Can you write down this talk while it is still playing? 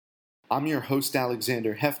I'm your host,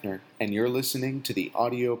 Alexander Hefner, and you're listening to the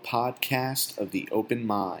audio podcast of The Open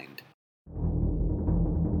Mind.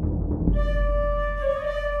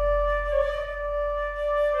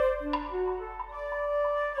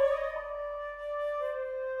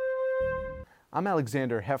 I'm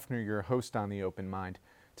Alexander Hefner, your host on The Open Mind.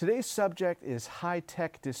 Today's subject is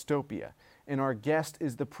high-tech dystopia, and our guest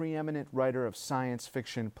is the preeminent writer of science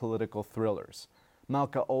fiction political thrillers.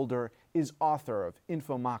 Malka Older is author of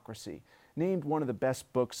Infomocracy, named one of the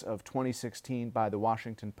best books of 2016 by The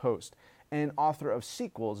Washington Post, and author of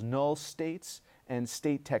sequels Null States and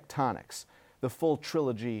State Tectonics. The full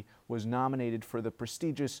trilogy was nominated for the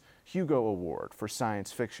prestigious Hugo Award for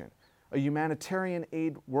science fiction. A humanitarian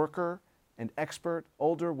aid worker and expert,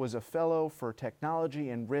 Older was a fellow for technology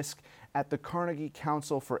and risk at the Carnegie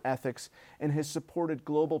Council for Ethics and has supported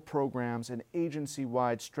global programs and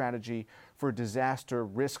agency-wide strategy for disaster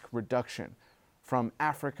risk reduction from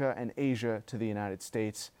Africa and Asia to the United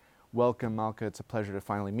States. Welcome, Malka. It's a pleasure to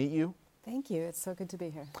finally meet you. Thank you. It's so good to be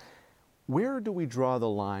here. Where do we draw the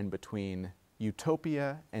line between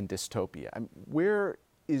utopia and dystopia? Where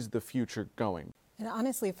is the future going? And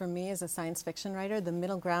honestly, for me as a science fiction writer, the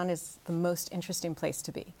middle ground is the most interesting place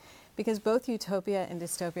to be. Because both utopia and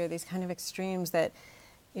dystopia are these kind of extremes that,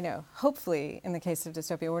 hopefully in the case of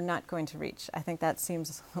dystopia, we're not going to reach. I think that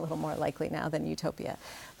seems a little more likely now than utopia.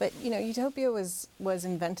 But, utopia was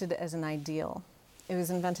invented as an ideal. It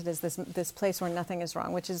was invented as this place where nothing is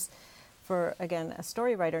wrong, which is, for, again, a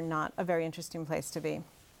story writer, not a very interesting place to be.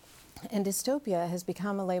 And dystopia has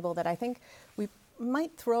become a label that I think we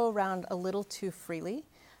might throw around a little too freely.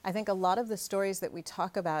 I think a lot of the stories that we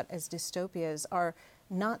talk about as dystopias are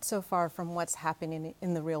not so far from what's happening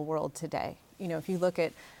in the real world today. If you look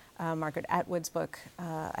at Margaret Atwood's book,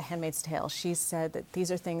 A Handmaid's Tale, she said that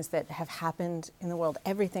these are things that have happened in the world.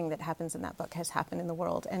 Everything that happens in that book has happened in the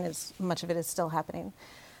world, and much of it is still happening.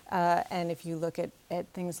 And if you look at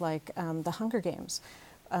things like The Hunger Games,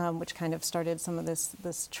 which kind of started some of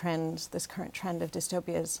this current trend of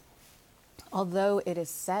dystopias, although it is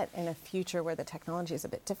set in a future where the technology is a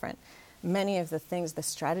bit different, many of the things, the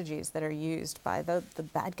strategies that are used by the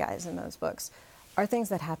bad guys in those books are things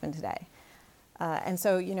that happen today. And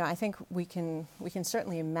so, I think we can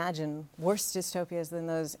certainly imagine worse dystopias than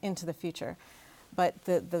those into the future. But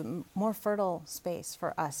the more fertile space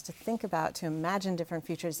for us to think about, to imagine different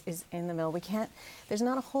futures is in the middle. There's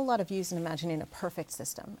not a whole lot of use in imagining a perfect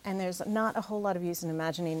system. And there's not a whole lot of use in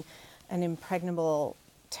imagining an impregnable,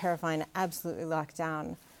 terrifying, absolutely locked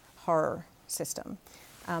down horror system.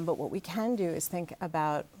 But what we can do is think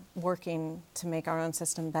about working to make our own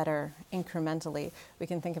system better incrementally. We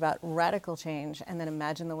can think about radical change and then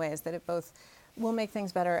imagine the ways that it both will make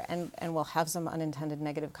things better and will have some unintended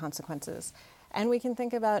negative consequences. And we can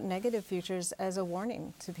think about negative futures as a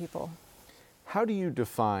warning to people. How do you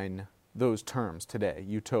define those terms today,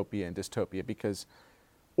 utopia and dystopia? Because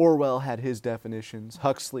Orwell had his definitions,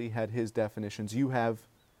 Huxley had his definitions, you have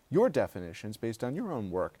your definitions based on your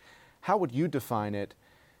own work. How would you define it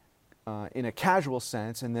in a casual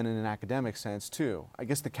sense and then in an academic sense too? I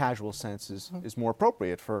guess the casual sense is more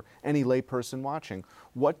appropriate for any layperson watching.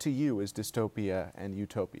 What to you is dystopia and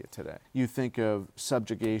utopia today? You think of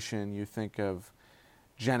subjugation, you think of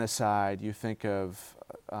genocide, you think of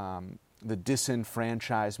the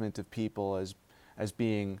disenfranchisement of people as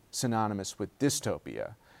being synonymous with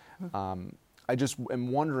dystopia. I just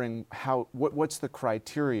am wondering what's the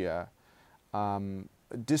criteria?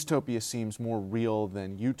 Dystopia seems more real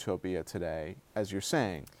than utopia today, as you're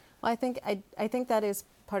saying. Well, I think that is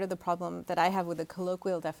part of the problem that I have with the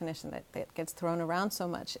colloquial definition that gets thrown around so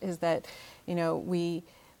much, is that we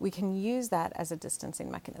can use that as a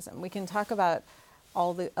distancing mechanism. We can talk about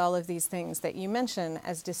all of these things that you mention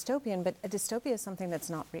as dystopian, but a dystopia is something that's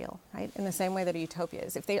not real, right? In the same way that a utopia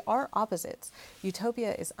is. If they are opposites,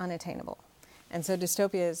 utopia is unattainable. And so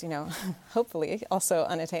dystopia is, hopefully also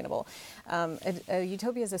unattainable. A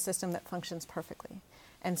utopia is a system that functions perfectly.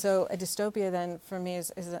 And so a dystopia then, for me,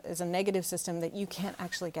 is a negative system that you can't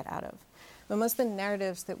actually get out of. But most of the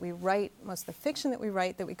narratives that we write, most of the fiction that we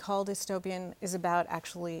write that we call dystopian is about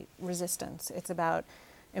actually resistance. It's about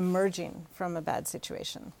emerging from a bad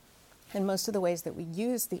situation. And most of the ways that we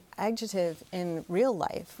use the adjective in real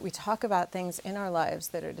life, we talk about things in our lives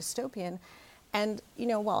that are dystopian. And,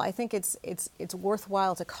 while I think it's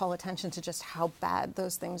worthwhile to call attention to just how bad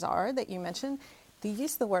those things are that you mentioned, the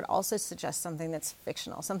use of the word also suggests something that's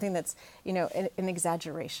fictional, something that's, an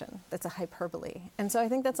exaggeration, that's a hyperbole. And so I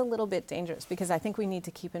think that's a little bit dangerous, because I think we need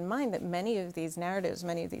to keep in mind that many of these narratives,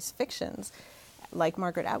 many of these fictions, like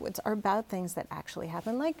Margaret Atwood's, are about things that actually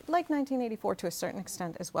happen, like 1984 to a certain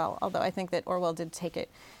extent as well, although I think that Orwell did take it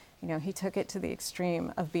He took it to the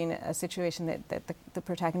extreme of being a situation that the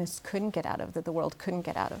protagonists couldn't get out of, that the world couldn't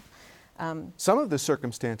get out of. Some of the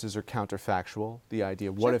circumstances are counterfactual. The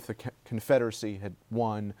idea, what if the Confederacy had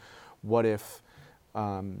won? What if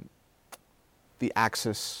the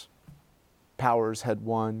Axis powers had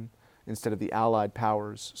won instead of the Allied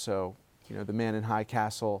powers? So, the man in high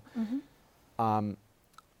castle. Mm-hmm.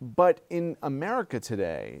 But in America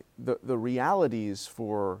today, the realities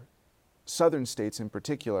for Southern states in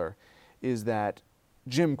particular is that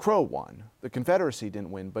Jim Crow won. The Confederacy didn't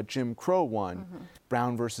win, but Jim Crow won. Mm-hmm.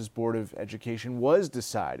 Brown versus Board of Education was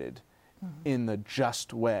decided in the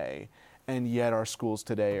just way, and yet our schools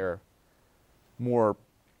today are more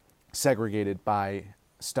segregated by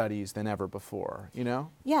studies than ever before,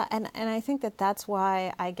 Yeah, and I think that's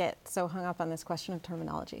why I get so hung up on this question of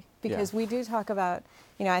terminology. Because we do talk about,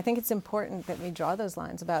 I think it's important that we draw those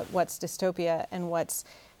lines about what's dystopia and what's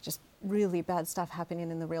just really bad stuff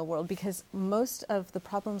happening in the real world, because most of the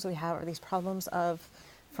problems we have are these problems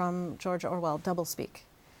from George Orwell, doublespeak.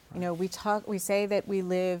 We say that we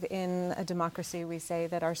live in a democracy, we say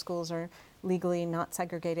that our schools are legally not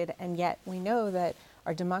segregated, and yet we know that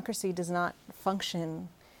our democracy does not function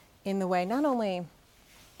in the way, not only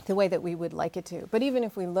the way that we would like it to, but even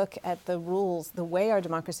if we look at the rules, the way our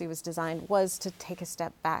democracy was designed was to take a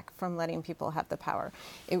step back from letting people have the power.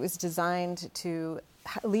 It was designed to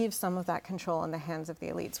leave some of that control in the hands of the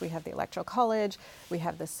elites. We have the Electoral College, we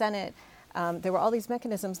have the Senate. There were all these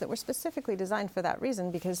mechanisms that were specifically designed for that reason,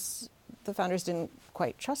 because the founders didn't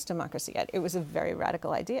quite trust democracy yet. It was a very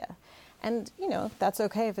radical idea. And, that's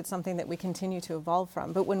okay if it's something that we continue to evolve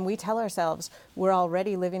from. But when we tell ourselves we're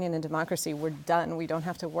already living in a democracy, we're done, we don't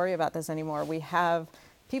have to worry about this anymore, we have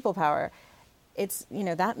people power, it's,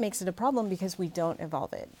 that makes it a problem because we don't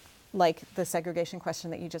evolve it. Like the segregation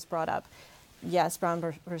question that you just brought up. Yes,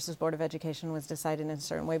 Brown versus Board of Education was decided in a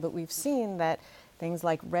certain way, but we've seen that things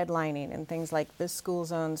like redlining and things like the school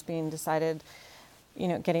zones being decided,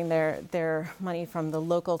 getting their money from the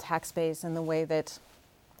local tax base, and the way that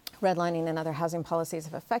redlining and other housing policies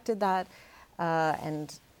have affected that,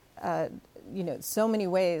 so many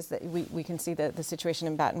ways that we can see the situation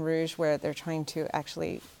in Baton Rouge, where they're trying to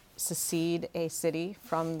actually secede a city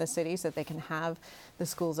from the city so that they can have the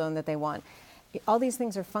school zone that they want. All these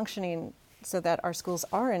things are functioning so that our schools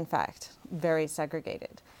are, in fact, very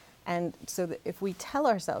segregated. And so that if we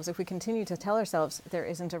continue to tell ourselves there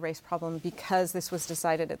isn't a race problem because this was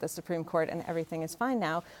decided at the Supreme Court and everything is fine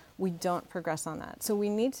now, we don't progress on that. So we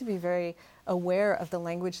need to be very aware of the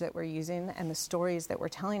language that we're using and the stories that we're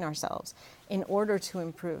telling ourselves in order to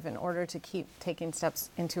improve, in order to keep taking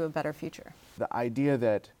steps into a better future. The idea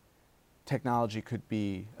that technology could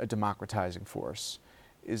be a democratizing force,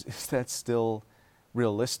 is that still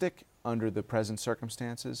realistic under the present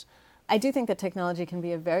circumstances? I do think that technology can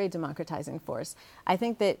be a very democratizing force. I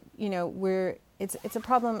think that it's a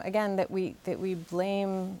problem again that we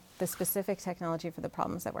blame the specific technology for the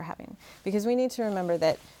problems that we're having, because we need to remember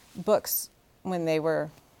that books, when they were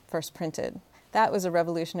first printed, that was a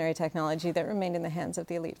revolutionary technology that remained in the hands of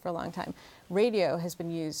the elite for a long time. Radio has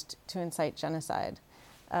been used to incite genocide.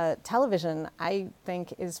 Television, I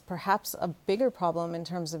think, is perhaps a bigger problem in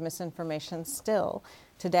terms of misinformation still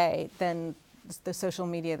today than the social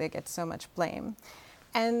media that gets so much blame.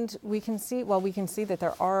 And we can see that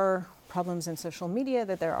there are problems in social media,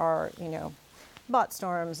 that there are, bot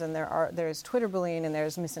storms, and there's Twitter bullying, and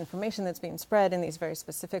there's misinformation that's being spread in these very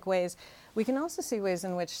specific ways. We can also see ways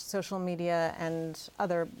in which social media and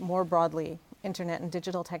other, more broadly, internet and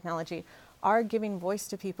digital technology are giving voice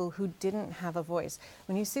to people who didn't have a voice.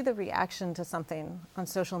 When you see the reaction to something on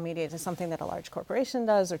social media, to something that a large corporation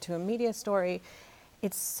does, or to a media story,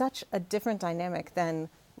 it's such a different dynamic than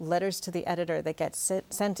letters to the editor that get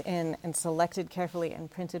sent in and selected carefully and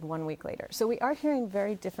printed 1 week later. So we are hearing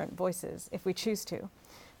very different voices if we choose to.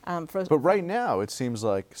 But right now, it seems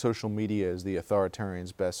like social media is the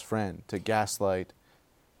authoritarian's best friend to gaslight.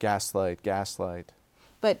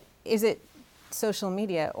 But is it social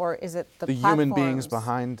media, or is it the platforms? Human beings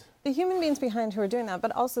behind? The human beings behind who are doing that,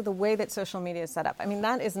 but also the way that social media is set up. I mean,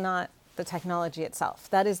 that is not the technology itself.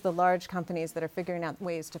 That is the large companies that are figuring out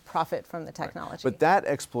ways to profit from the technology. But that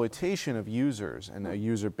exploitation of users and a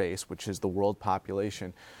user base, which is the world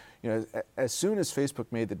population, as soon as Facebook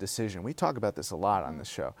made the decision, we talk about this a lot on this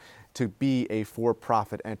show, to be a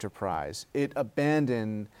for-profit enterprise, it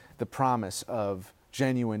abandoned the promise of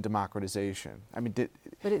genuine democratization. I mean,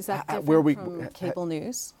 but is that different from cable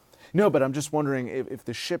news? No, but I'm just wondering if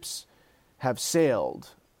the ships have sailed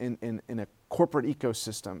in a corporate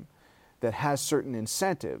ecosystem that has certain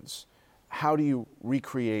incentives, how do you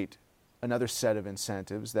recreate another set of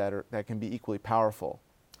incentives that can be equally powerful?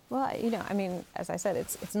 Well, I mean, as I said,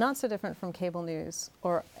 it's not so different from cable news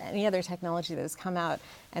or any other technology that has come out,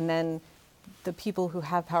 and then the people who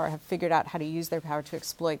have power have figured out how to use their power to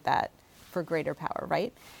exploit that for greater power,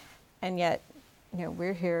 right? And yet,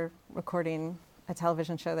 we're here recording a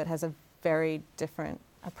television show that has a very different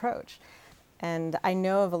approach. And I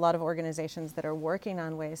know of a lot of organizations that are working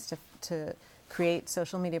on ways to create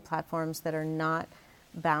social media platforms that are not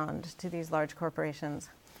bound to these large corporations.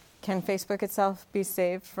 Can Facebook itself be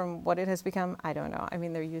saved from what it has become? I don't know. I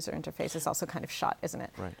mean, their user interface is also kind of shot, isn't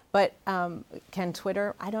it? Right. But can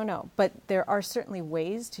Twitter? I don't know. But there are certainly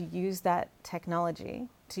ways to use that technology,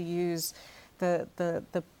 to use the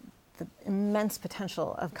immense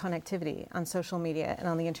potential of connectivity on social media and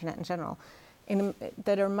on the internet in general,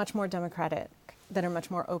 that are much more democratic, that are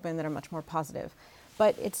much more open, that are much more positive.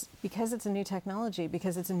 But it's because it's a new technology,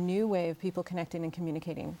 because it's a new way of people connecting and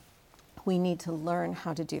communicating. We need to learn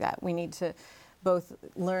how to do that. We need to both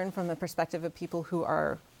learn from the perspective of people who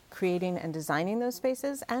are creating and designing those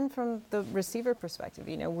spaces, and from the receiver perspective.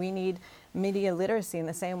 We need media literacy in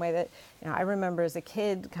the same way that, I remember as a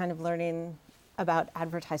kid kind of learning about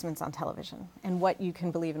advertisements on television and what you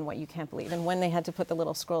can believe and what you can't believe, and when they had to put the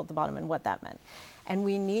little scroll at the bottom and what that meant. And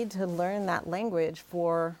we need to learn that language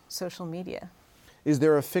for social media. Is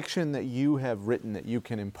there a fiction that you have written that you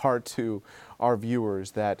can impart to our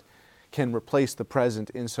viewers that can replace the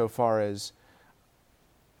present insofar as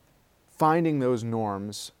finding those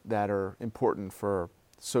norms that are important for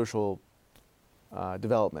social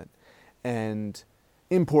development and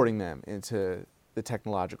importing them into the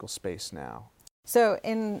technological space now? So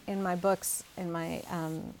in my books, in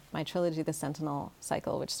my trilogy, The Sentinel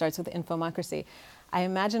Cycle, which starts with Infomocracy, I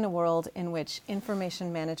imagine a world in which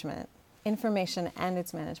information and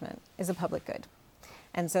its management is a public good.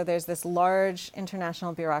 And so there's this large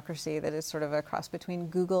international bureaucracy that is sort of a cross between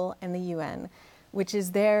Google and the UN, which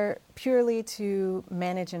is there purely to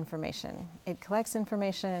manage information. It collects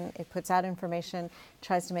information, it puts out information,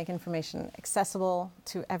 tries to make information accessible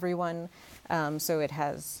to everyone. So it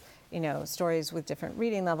has, stories with different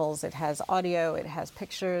reading levels, it has audio, it has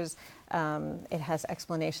pictures, it has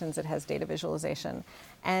explanations, it has data visualization.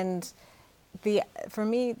 And for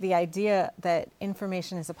me, the idea that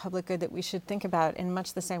information is a public good that we should think about in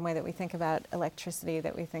much the same way that we think about electricity,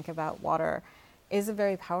 that we think about water, is a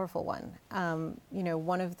very powerful one.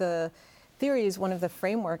 One of the theories, one of the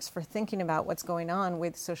frameworks for thinking about what's going on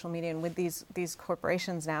with social media and with these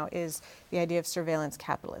corporations now is the idea of surveillance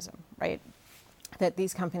capitalism, right? That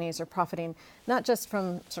these companies are profiting not just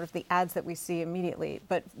from sort of the ads that we see immediately,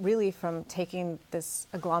 but really from taking this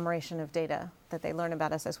agglomeration of data that they learn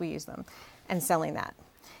about us as we use them and selling that.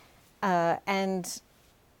 And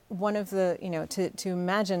one of the, to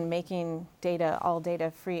imagine making all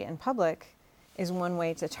data free and public is one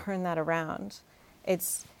way to turn that around.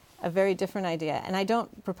 It's a very different idea. And I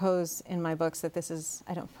don't propose in my books I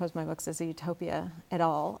don't propose my books as a utopia at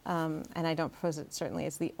all. And I don't propose it certainly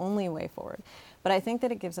as the only way forward. But I think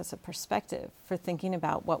that it gives us a perspective for thinking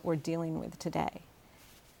about what we're dealing with today.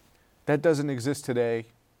 That doesn't exist today.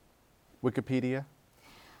 Wikipedia?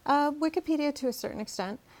 Wikipedia to a certain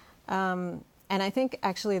extent. And I think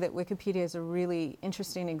actually that Wikipedia is a really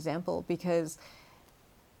interesting example because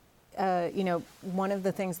one of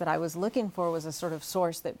the things that I was looking for was a sort of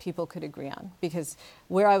source that people could agree on, because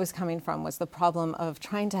where I was coming from was the problem of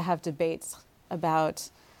trying to have debates about,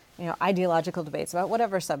 ideological debates about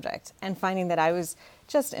whatever subject, and finding that I was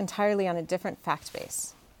just entirely on a different fact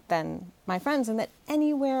base than my friends, and that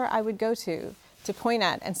anywhere I would go to point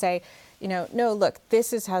at and say, no, look,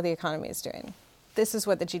 this is how the economy is doing. This is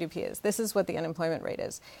what the GDP is. This is what the unemployment rate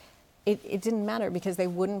is. It didn't matter because they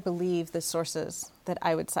wouldn't believe the sources that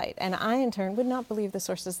I would cite. And I, in turn, would not believe the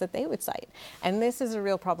sources that they would cite. And this is a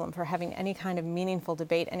real problem for having any kind of meaningful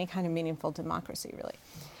debate, any kind of meaningful democracy, really.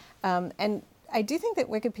 And I do think that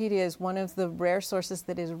Wikipedia is one of the rare sources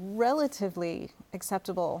that is relatively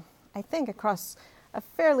acceptable, I think, across a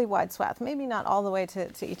fairly wide swath, maybe not all the way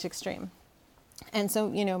to each extreme. And so,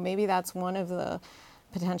 maybe that's one of the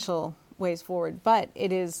potential ways forward. But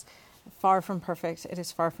it is far from perfect. It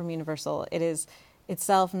is far from universal. It is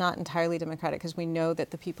itself not entirely democratic, because we know that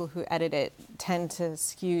the people who edit it tend to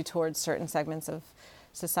skew towards certain segments of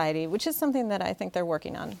society, which is something that I think they're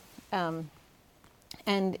working on.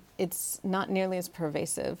 And it's not nearly as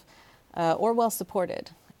pervasive or well supported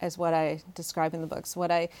as what I describe in the books. What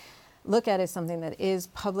I look at is something that is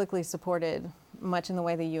publicly supported, much in the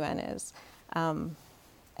way the UN is,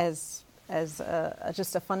 as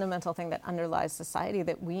just a fundamental thing that underlies society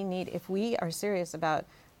that we need if we are serious about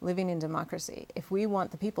living in democracy. If we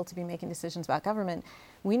want the people to be making decisions about government,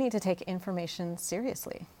 we need to take information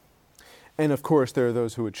seriously. And of course, there are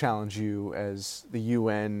those who would challenge you as the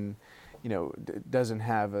UN, doesn't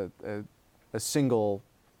have a single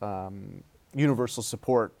universal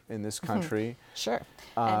support in this country. Sure.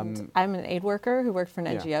 And I'm an aid worker who worked for an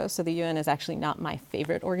NGO, so the UN is actually not my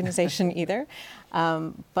favorite organization either.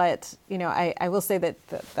 But I will say that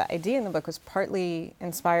the idea in the book was partly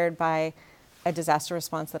inspired by a disaster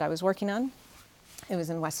response that I was working on. It was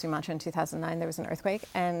in West Sumatra in 2009. There was an earthquake,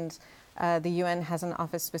 and the UN has an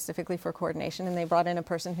office specifically for coordination, and they brought in a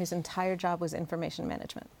person whose entire job was information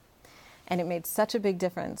management. And it made such a big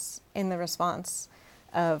difference in the response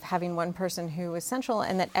of having one person who was central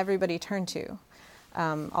and that everybody turned to,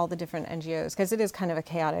 all the different NGOs, because it is kind of a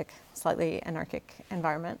chaotic, slightly anarchic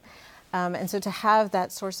environment. And so to have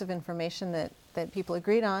that source of information that people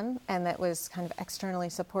agreed on and that was kind of externally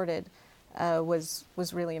supported was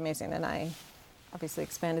really amazing. And I obviously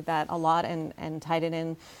expanded that a lot and tied it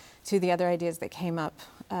in to the other ideas that came up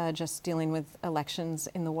just dealing with elections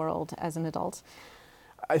in the world as an adult.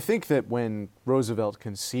 I think that when Roosevelt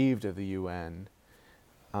conceived of the UN,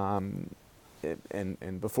 and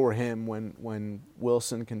before him, when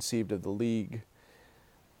Wilson conceived of the League,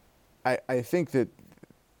 I think that,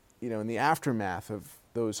 in the aftermath of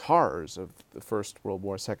those horrors of the First World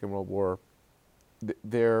War, Second World War,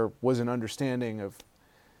 there was an understanding of,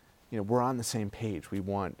 we're on the same page. We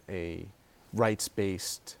want a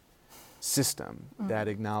rights-based system that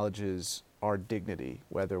acknowledges our dignity,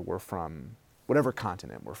 whether we're from whatever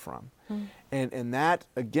continent we're from. And that,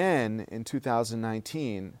 again, in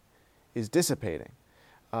 2019, is dissipating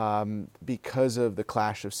because of the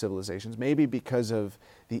clash of civilizations, maybe because of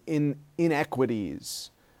the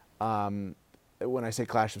inequities, when I say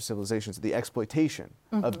clash of civilizations, the exploitation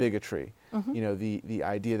of bigotry, the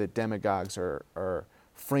idea that demagogues are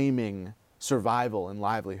framing survival and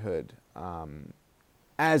livelihood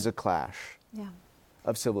as a clash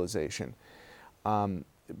of civilization.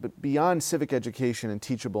 But beyond civic education and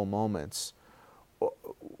teachable moments,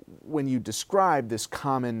 when you describe this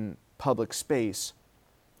common public space,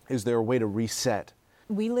 is there a way to reset?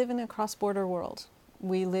 We live in a cross-border world.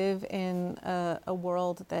 We live in a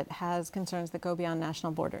world that has concerns that go beyond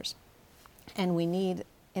national borders. And we need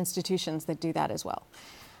institutions that do that as well.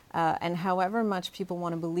 And however much people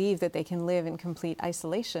want to believe that they can live in complete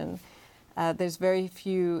isolation, there's very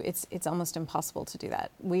few, it's almost impossible to do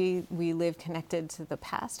that. We live connected to the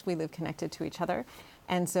past, we live connected to each other,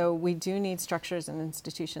 and so we do need structures and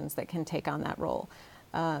institutions that can take on that role.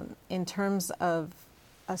 In terms of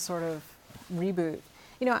a sort of reboot,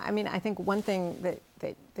 I think one thing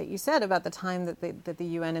that you said about the time that the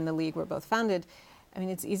UN and the League were both founded,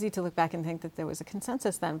 it's easy to look back and think that there was a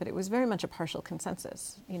consensus then, but it was very much a partial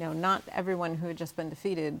consensus. Not everyone who had just been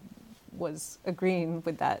defeated was agreeing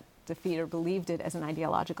with that defeat or believed it as an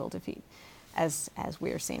ideological defeat, as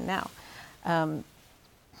we are seeing now. And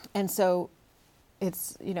so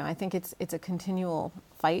it's, I think it's a continual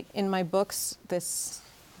fight. In my books, this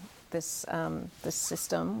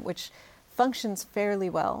system, which functions fairly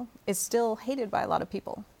well, is still hated by a lot of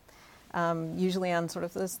people, usually on sort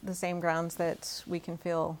of the same grounds that we can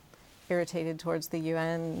feel irritated towards the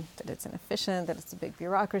UN, that it's inefficient, that it's a big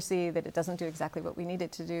bureaucracy, that it doesn't do exactly what we need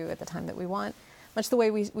it to do at the time that we want, much the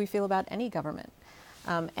way we feel about any government.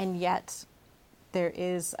 And yet there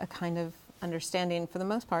is a kind of understanding, for the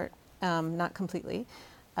most part, not completely,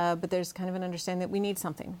 but there's kind of an understanding that we need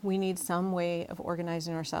something. We need some way of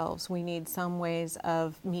organizing ourselves. We need some ways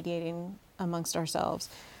of mediating amongst ourselves.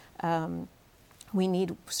 We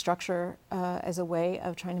need structure as a way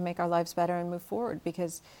of trying to make our lives better and move forward,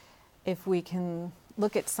 because if we can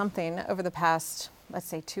look at something over the past, let's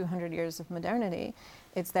say, 200 years of modernity,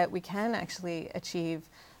 it's that we can actually achieve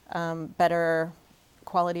better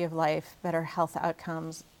quality of life, better health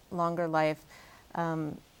outcomes, longer life,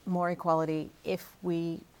 more equality, if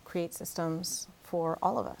we create systems for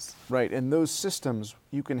all of us. Right, and those systems,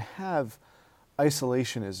 you can have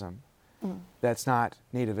isolationism that's not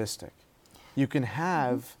nativistic. You can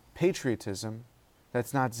have patriotism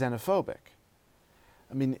that's not xenophobic.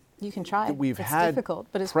 You can try. We've it's had difficult,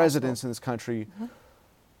 but it's presidents possible. in this country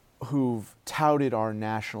who've touted our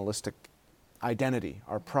nationalistic identity,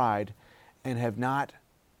 our pride, and have not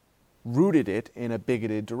rooted it in a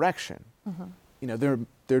bigoted direction. There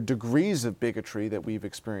are degrees of bigotry that we've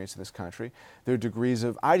experienced in this country. There are degrees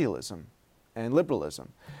of idealism and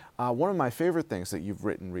liberalism. One of my favorite things that you've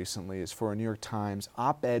written recently is for a New York Times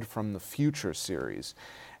Op-Ed from the Future series.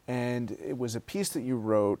 And it was a piece that you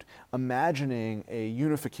wrote imagining a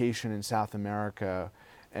unification in South America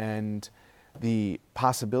and the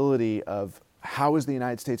possibility of how is the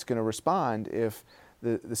United States going to respond if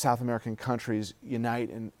the South American countries unite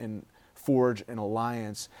and forge an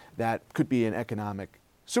alliance that could be an economic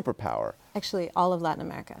superpower. Actually, all of Latin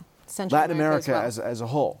America. Central Latin America as, well. as a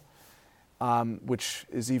whole, which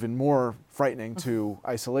is even more frightening to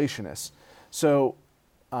isolationists. So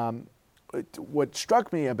what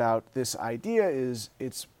struck me about this idea is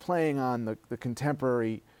it's playing on the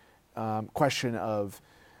contemporary question of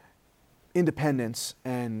independence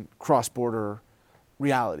and cross-border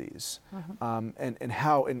realities. And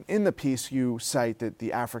how, in the piece you cite that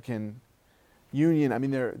the African Union, I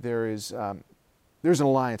mean, there's an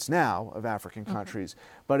alliance now of African countries,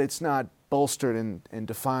 but it's not bolstered and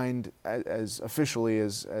defined as officially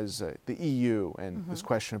as the EU and this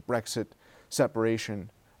question of Brexit separation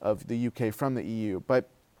of the UK from the EU. But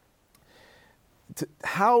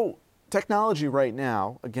how technology right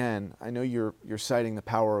now, again, I know you're citing the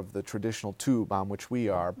power of the traditional tube on which we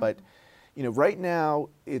are, but right now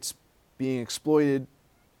it's being exploited,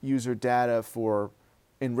 user data for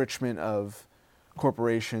enrichment of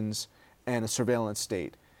corporations and a surveillance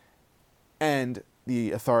state. And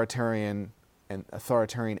the authoritarian and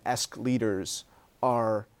authoritarian-esque leaders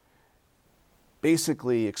are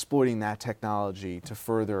basically exploiting that technology to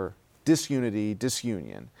further disunity,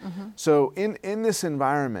 disunion. So in this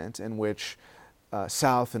environment in which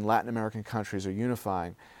South and Latin American countries are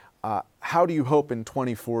unifying, how do you hope in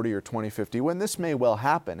 2040 or 2050, when this may well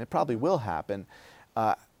happen, it probably will happen,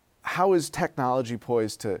 how is technology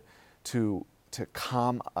poised to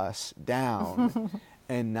calm us down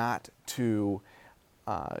and not to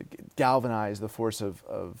galvanize the force of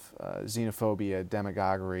xenophobia,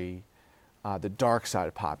 demagoguery, the dark side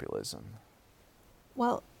of populism?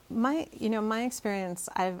 Well, my experience,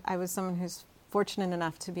 I was someone who's fortunate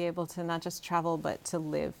enough to be able to not just travel, but to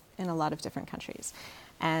live in a lot of different countries.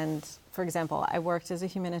 And for example, I worked as a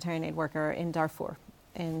humanitarian aid worker in Darfur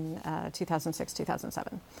in 2006,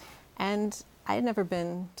 2007. And I had never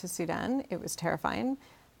been to Sudan. It was terrifying.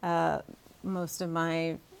 Most of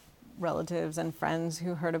my relatives and friends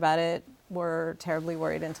who heard about it were terribly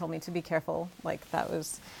worried and told me to be careful, like that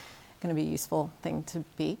was going to be a useful thing to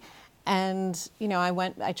be. And,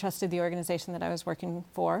 I trusted the organization that I was working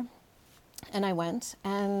for, and I went,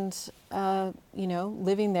 and,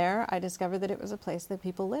 living there, I discovered that it was a place that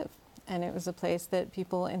people live, and it was a place that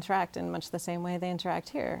people interact in much the same way they interact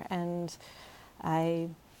here. And I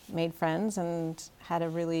made friends and had a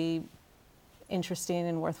really interesting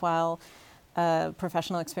and worthwhile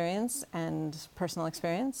professional experience and personal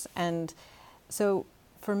experience. And so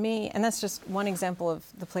for me, and that's just one example of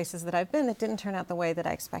the places that I've been that didn't turn out the way that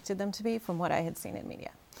I expected them to be from what I had seen in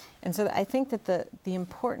media. And so I think that the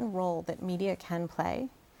important role that media can play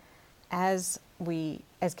as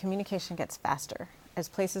communication gets faster, as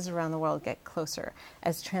places around the world get closer,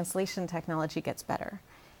 as translation technology gets better,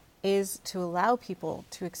 is to allow people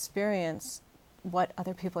to experience what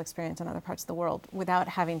other people experience in other parts of the world without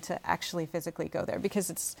having to actually physically go there,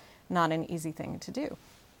 because it's not an easy thing to do.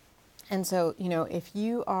 And so, if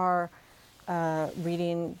you are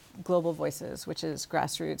reading Global Voices, which is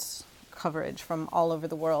grassroots coverage from all over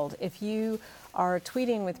the world, if you are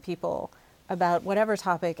tweeting with people about whatever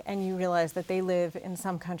topic and you realize that they live in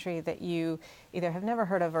some country that you either have never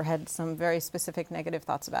heard of or had some very specific negative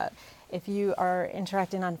thoughts about, if you are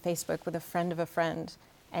interacting on Facebook with a friend of a friend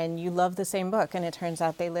and you love the same book and it turns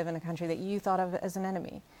out they live in a country that you thought of as an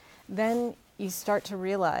enemy, then you start to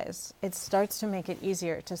realize, it starts to make it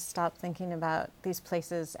easier to stop thinking about these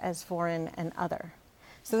places as foreign and other.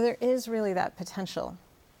 So there is really that potential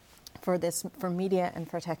for media and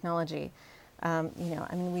for technology.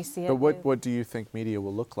 We see it. But what do you think media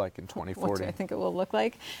will look like in 2040? What do I think it will look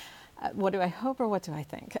like? What do I hope, or what do I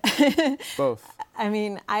think? Both.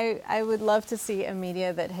 I would love to see a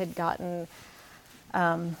media that had gotten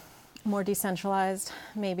more decentralized,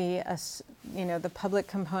 maybe the public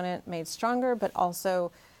component made stronger, but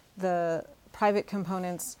also the private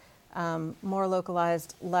components more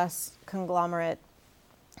localized, less conglomerate,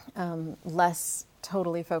 less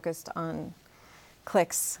totally focused on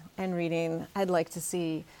clicks and reading. I'd like to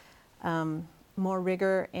see more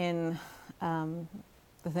rigor in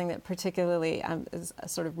the thing that particularly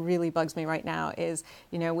sort of really bugs me right now is,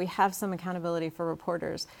 we have some accountability for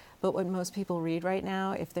reporters, but what most people read right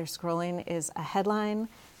now, if they're scrolling, is a headline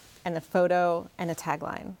and a photo and a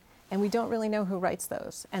tagline. And we don't really know who writes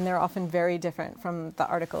those. And they're often very different from the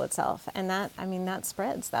article itself. And that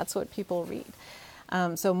spreads. That's what people read.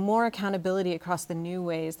 So more accountability across the new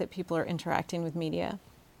ways that people are interacting with media.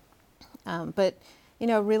 But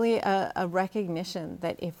really a recognition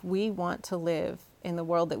that if we want to live in the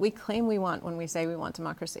world that we claim we want when we say we want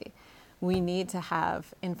democracy, we need to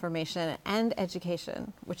have information and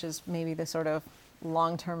education, which is maybe the sort of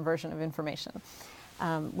long-term version of information,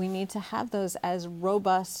 We need to have those as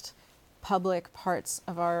robust public parts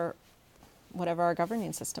of whatever our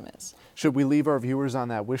governing system is. Should we leave our viewers on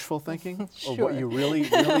that wishful thinking? Sure. Of what you really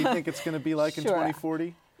think it's going to be like in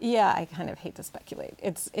 2040? Yeah, I kind of hate to speculate.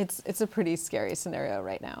 It's a pretty scary scenario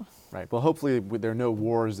right now. Right. Well, hopefully there are no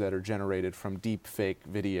wars that are generated from deep fake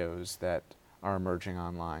videos that are emerging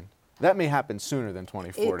online. That may happen sooner than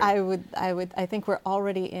 2040. I think we're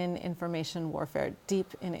already in information warfare, deep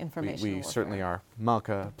in information warfare. We certainly are.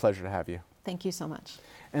 Malka, pleasure to have you. Thank you so much.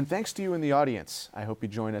 And thanks to you in the audience. I hope you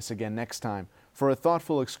join us again next time for a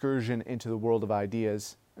thoughtful excursion into the world of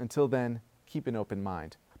ideas. Until then, keep an open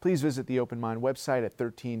mind. Please visit the Open Mind website at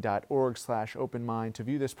 13.org/openmind to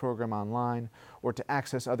view this program online or to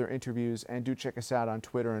access other interviews, and do check us out on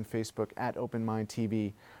Twitter and Facebook at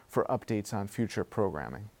OpenMindTV for updates on future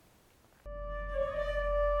programming.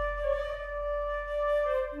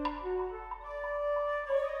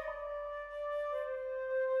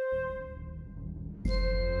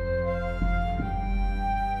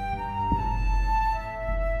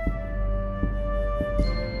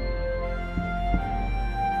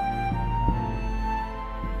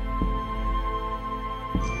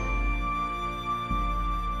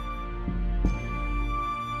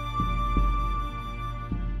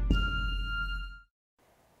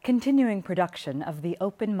 Continuing production of The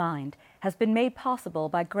Open Mind has been made possible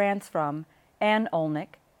by grants from Ann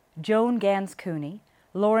Olnick, Joan Gans Cooney,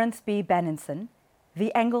 Lawrence B. Benenson,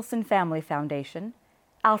 the Engelson Family Foundation,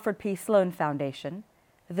 Alfred P. Sloan Foundation,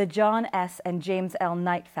 the John S. and James L.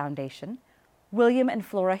 Knight Foundation, William and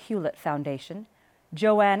Flora Hewlett Foundation,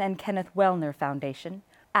 Joanne and Kenneth Wellner Foundation,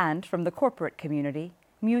 and from the corporate community,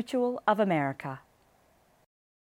 Mutual of America.